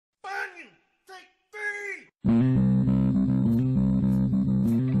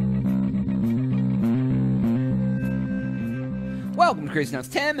to Crazy Town's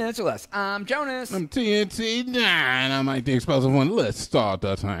 10 minutes or less. I'm Jonas. I'm TNT9. I'm like the explosive one. Let's start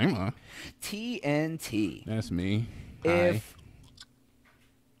the timer. TNT. That's me. If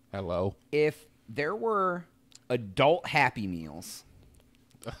Hi. Hello. If there were adult Happy Meals,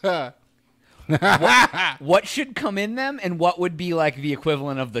 what should come in them, and what would be like the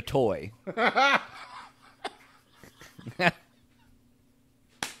equivalent of the toy?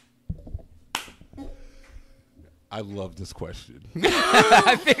 I love this question.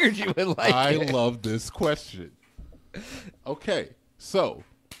 I figured you would like it. I love this question. Okay, so,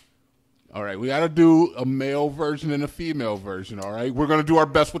 all right, we got to do a male version and a female version, all right? We're going to do our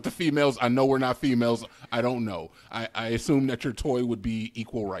best with the females. I know we're not females. I don't know. I assume that your toy would be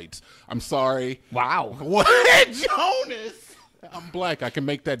equal rights. I'm sorry. Wow. What? Jonas! I'm black. I can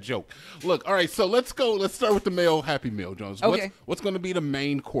make that joke. Look, all right, so let's go. Let's start with the male Happy Meal, Jonas. Okay. What's going to be the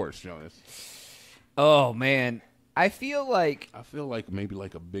main course, Jonas? Oh, man. I feel like maybe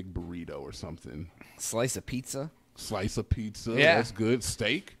like a big burrito or something. Slice of pizza. Slice of pizza. Yeah. That's good.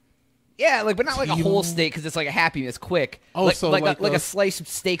 Steak. Yeah, like, but not like a whole steak because it's like a Happy Meal. It's quick. Oh, like, so like like a sliced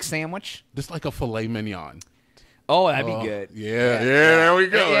steak sandwich. Just like a filet mignon. Oh, that'd be good. Yeah, there we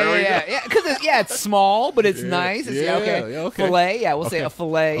go. Yeah, because it's small, but it's nice. It's, okay. Filet, we'll say a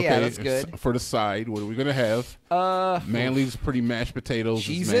filet. Okay. Yeah, that's good. For the side, what are we gonna have? Manly's pretty mashed potatoes.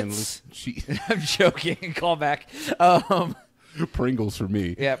 Cheez-Its? I'm joking. Call back. Pringles for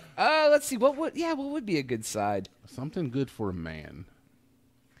me. Yep. Let's see. What would be a good side? Something good for a man.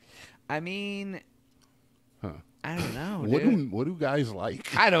 I mean, huh? I don't know. What do guys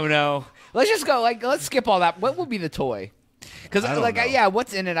like? I don't know. Let's just go. Let's skip all that. What would be the toy? Because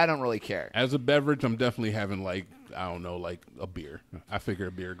what's in it? I don't really care. As a beverage, I'm definitely having like a beer. I figure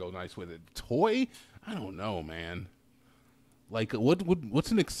a beer go nice with it. Toy? I don't know, man. Like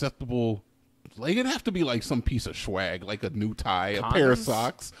what's an acceptable? Like it'd have to be like some piece of swag, like a new tie, Condoms? A pair of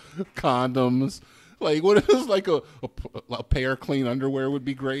socks, condoms. Like what is like a pair of clean underwear would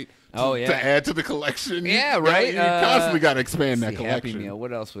be great. To add to the collection. Yeah, right. You constantly got to expand that collection. Happy Meal.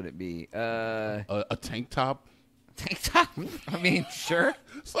 What else would it be? A tank top. Tank top? I mean, sure.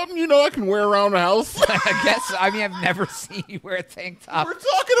 Something I can wear around the house. I guess. I mean, I've never seen you wear a tank top. We're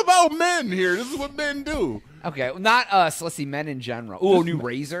talking about men here. This is what men do. Okay, well, not us. Let's see, men in general. Ooh, a new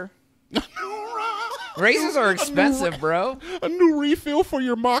razor. Razors are expensive, bro. A new refill for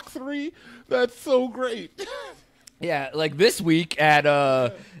your Mach 3? That's so great. Yeah, like this week at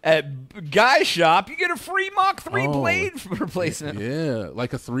Guy Shop, you get a free Mach 3 blade replacement. Yeah,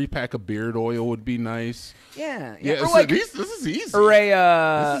 like a 3-pack of beard oil would be nice. Yeah. Or like, this is easy. Or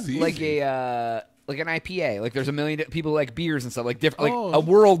this is easy. like an IPA. Like there's a million people like beers and stuff, like different, like a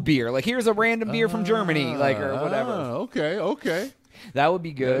world beer. Like here's a random beer from Germany, like or whatever. Okay. That would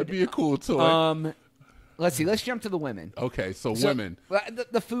be good. That'd be a cool toy. Let's see. Let's jump to the women. Okay, so women.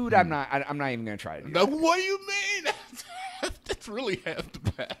 The food, I'm not even gonna try to do. Now, what do you mean? That's really half the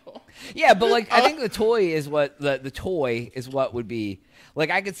battle. Yeah, but like I think the toy is what the toy is what would be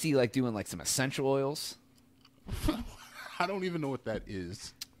like. I could see like doing like some essential oils. I don't even know what that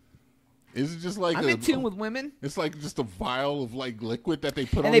is. Is it just like I'm in tune with women? It's like just a vial of like liquid that they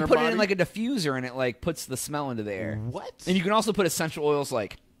put on their their body? And they put body? it in like a diffuser, and it like puts the smell into the air. What? And you can also put essential oils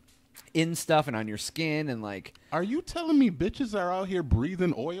like in stuff and on your skin and like. Are you telling me bitches are out here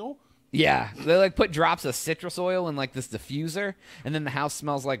breathing oil? Yeah, they like put drops of citrus oil in like this diffuser, and then the house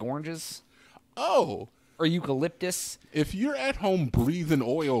smells like oranges. Oh. Or eucalyptus. If you're at home breathing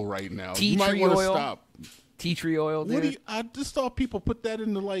oil right now, tea you might tree want to oil. stop. Tea tree oil, dude. I just thought people put that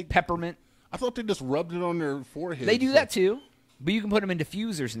into like peppermint. I thought they just rubbed it on their forehead. They do that too, but you can put them in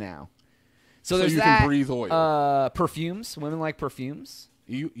diffusers now. So there's you that. Can breathe oil. Perfumes. Women like perfumes.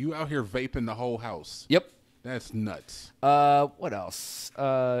 You out here vaping the whole house. Yep. That's nuts. What else?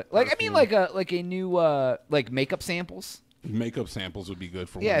 Like a new like makeup samples. Makeup samples would be good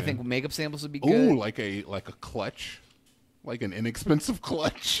for women. Yeah, I think makeup samples would be good. Ooh, like a clutch. Like an inexpensive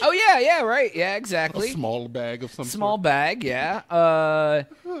clutch. Oh yeah, right. Yeah, exactly. A small bag of some small sort. bag, yeah.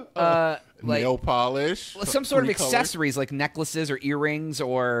 Like nail polish. Some sort of accessories like necklaces or earrings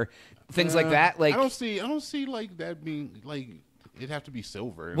or things like that. Like I don't see like that being like it'd have to be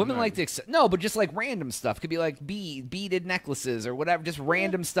silver. Women like to no, but just like random stuff. Could be like beaded necklaces or whatever. Just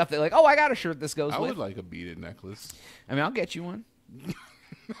random stuff that like, oh, I got a shirt this goes with. I would like a beaded necklace. I mean, I'll get you one.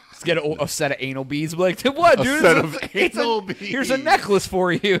 Just get a set of anal beads. Be like, what, dude? A set of anal beads. Here's a necklace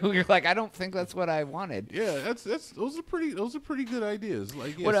for you. You're like, I don't think that's what I wanted. Yeah, those are pretty good ideas.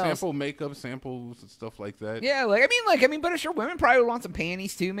 Like, yeah, what sample else? Makeup, samples, and stuff like that. Yeah, I mean, but sure, women probably would want some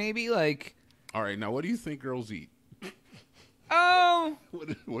panties too, maybe. Like, all right, now what do you think girls eat? Oh,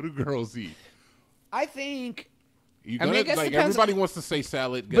 what do girls eat? I think You I mean, I guess like depends everybody wants to say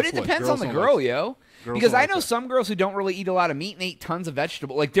salad, but it depends on the girl, yo. Because I know some girls who don't really eat a lot of meat and eat tons of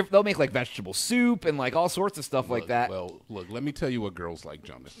vegetable. Like they'll make like vegetable soup and like all sorts of stuff like that. Well, look, let me tell you what girls like,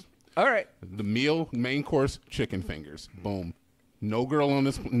 Jonas. All right. The meal, main course, chicken fingers. Boom. No girl on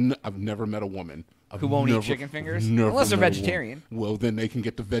this. I've never met a woman who won't eat chicken fingers unless they're vegetarian. Well, then they can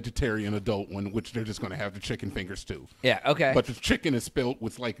get the vegetarian adult one, which they're just going to have the chicken fingers too. Yeah. Okay. But the chicken is spelled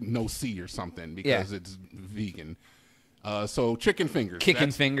with like no C or something because it's vegan. So chicken fingers.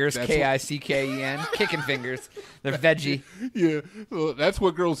 Kicking fingers, K-I-C-K-E-N. Kicking fingers. They're veggie. Yeah, so that's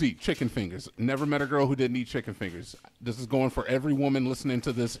what girls eat, chicken fingers. Never met a girl who didn't eat chicken fingers. This is going for every woman listening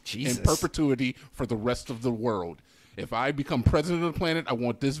to this in perpetuity for the rest of the world. If I become president of the planet, I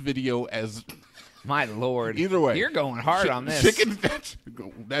want this video as... My Lord. Either way. You're going hard on this. Chicken,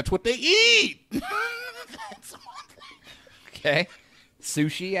 that's what they eat. Okay.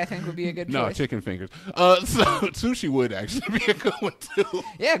 Sushi, I think, would be a good choice. No, chicken fingers. So sushi would actually be a good one too.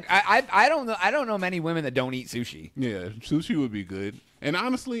 Yeah, I don't know. I don't know many women that don't eat sushi. Yeah, sushi would be good. And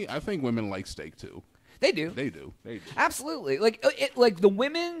honestly, I think women like steak too. They do. They do. They do. Absolutely. Like the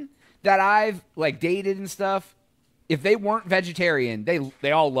women that I've like dated and stuff, if they weren't vegetarian,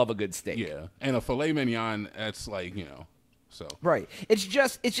 they all love a good steak. Yeah, and a filet mignon, that's like so. Right. It's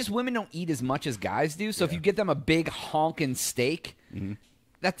just women don't eat as much as guys do. So if you get them a big honking steak. Mm-hmm.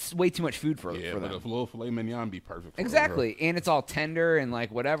 That's way too much food for them. But a little filet mignon be perfect for exactly. And it's all tender and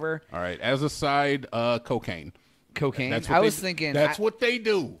like whatever. All right. As a side, cocaine. Cocaine? That's what they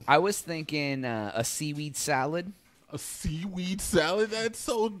do. I was thinking a seaweed salad. A seaweed salad? That's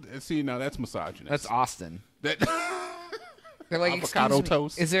so... See, now that's misogynist. That's Austin. They're like, avocado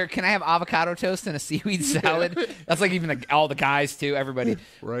toast? Can I have avocado toast and a seaweed salad? That's like even all the guys, too. Everybody.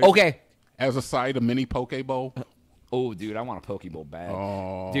 Right. Okay. As a side, a mini poke bowl. Oh, dude, I want a poke bowl bad.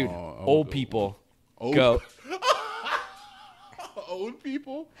 Oh, dude, old people go. Old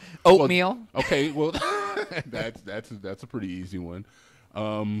people? Oatmeal. Well, okay, well, that's a pretty easy one.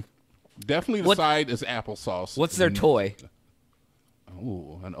 Definitely the side is applesauce. What's their toy?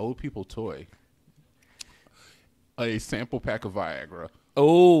 Oh, an old people toy. A sample pack of Viagra.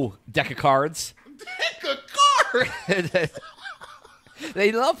 Oh, deck of cards. Deck of cards?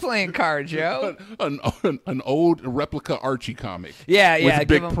 They love playing cards, yo. An old replica Archie comic. Yeah. With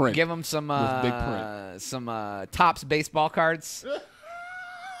big print. Give them some Topps baseball cards.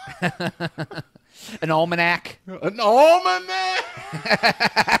 An almanac. An almanac.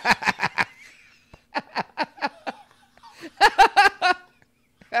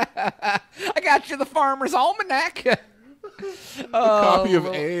 I got you the Farmer's Almanac. A copy of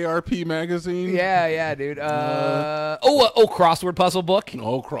AARP magazine. Yeah, dude. Crossword puzzle book.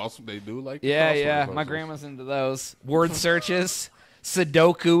 They do like. Yeah. My grandma's into those word searches,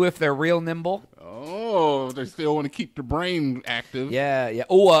 Sudoku if they're real nimble. Oh, they still want to keep the brain active. Yeah.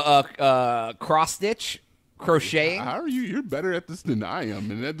 Oh, cross stitch, crocheting. How are you? You're better at this than I am,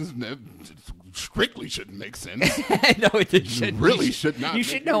 and that strictly shouldn't make sense. No, it shouldn't. Really should not. You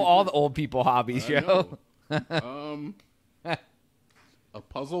should know all the old people hobbies, yo. A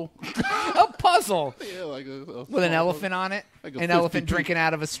puzzle? A puzzle? Yeah, like a with an elephant on it? Like an elephant drinking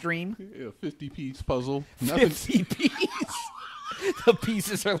out of a stream? Yeah, a 50-piece puzzle. 50 pieces? The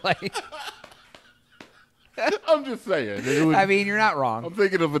pieces are like... I'm just saying. I mean, you're not wrong. I'm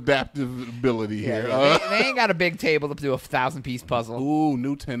thinking of adaptability here. They ain't got a big table to do a 1,000-piece puzzle. Ooh,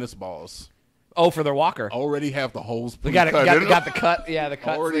 new tennis balls. Oh, for their walker. Already have the holes pre-cut. Got the cut. Yeah, the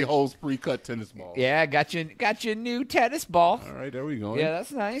cut. Already holes pre-cut tennis balls. Yeah, got your new tennis ball. All right, there we go. Yeah,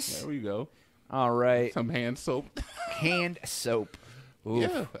 that's nice. There we go. All right. Some hand soap. Hand soap. Oof.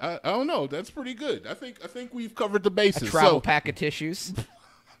 Yeah, I don't know. That's pretty good. I think we've covered the bases. A travel pack of tissues.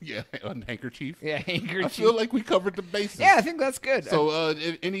 Yeah, a handkerchief. Yeah, handkerchief. I feel like we covered the bases. Yeah, I think that's good. So,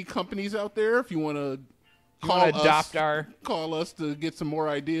 any companies out there, if you want to call us to get some more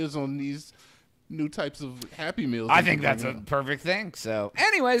ideas on these new types of Happy Meals. I think that's a perfect thing. So,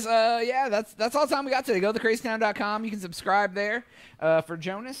 anyways, that's all the time we got today. Go to thecrazytown.com. You can subscribe there. For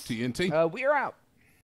Jonas, TNT. We are out.